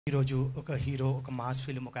ఈరోజు ఒక హీరో ఒక మాస్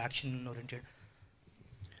ఫిల్మ్ ఒక action oriented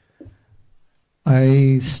I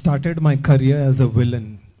started my career as a villain,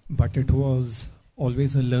 but it was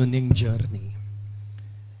always a learning journey.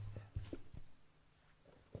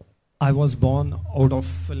 I was born out of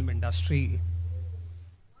film industry.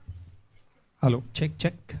 Hello,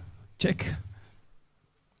 check.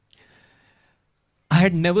 I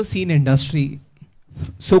had never seen industry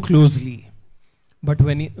so closely, but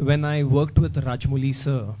when I worked with Rajamouli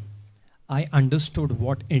sir, I understood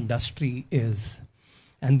what industry is.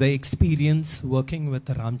 And the experience working with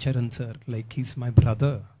Charan sir, like he's my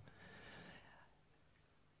brother.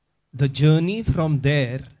 The journey from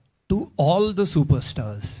there to all the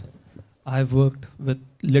superstars. I've worked with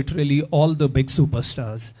literally all the big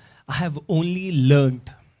superstars. I have only learned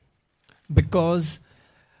because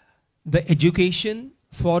the education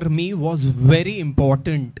for me was very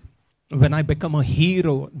important. When I become a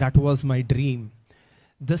hero, that was my dream.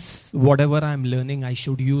 This, whatever I'm learning, I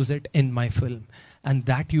should use it in my film. And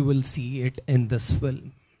that you will see it in this film.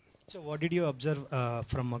 So what did you observe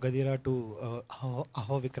from Magadhira to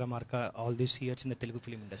Aho Vikramaarka all these years in the Telugu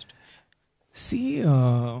film industry? See,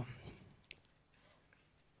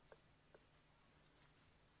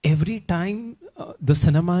 every time the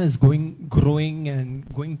cinema is growing and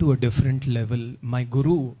going to a different level, my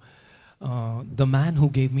guru, the man who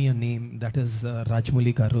gave me a name, that is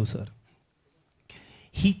Rajamouli Garu sir,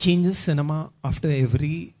 he changes cinema after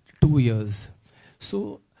every 2 years. So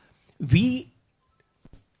we,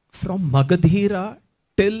 from Magadhira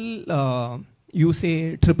till you say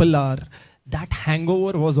RRR, that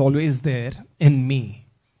hangover was always there in me.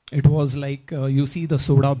 It was like you see the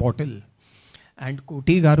soda bottle and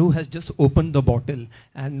Koti Garu has just opened the bottle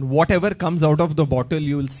and whatever comes out of the bottle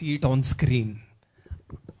you will see it on screen.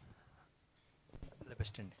 The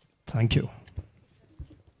best end. Thank you.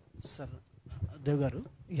 Sir, Dev Garu.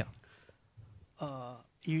 Yeah.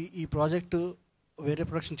 ఈ project వేరే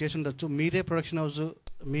production చేసి ఉండొచ్చు, మీరే production house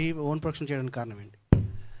మీ own production చేయడానికి కారణం ఏంటి?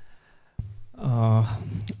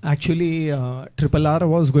 Actually, RRR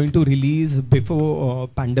was going to release before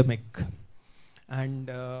pandemic, and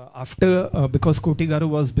after because Koti Garu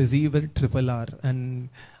was busy with RRR, and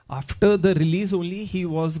after the release only he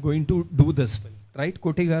was going to do this film, right,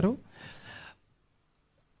 Koti Garu?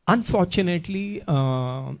 Unfortunately,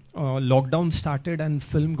 lockdown started and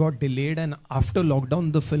film got delayed, and after lockdown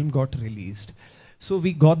the film got released. So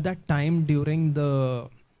we got that time during the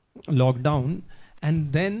lockdown, and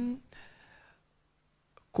then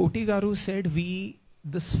Koti Garu said,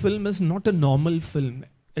 this film is not a normal film.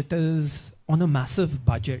 It is on a massive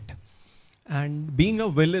budget. And being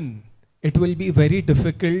a villain, it will be very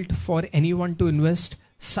difficult for anyone to invest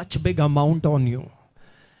such big amount on you.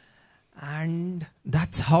 And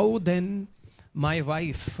that's how then my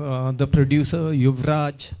wife, the producer,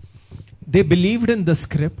 Yuvraj, they believed in the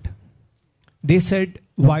script. They said,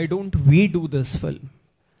 why don't we do this film?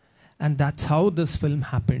 And that's how this film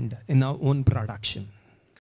happened in our own production.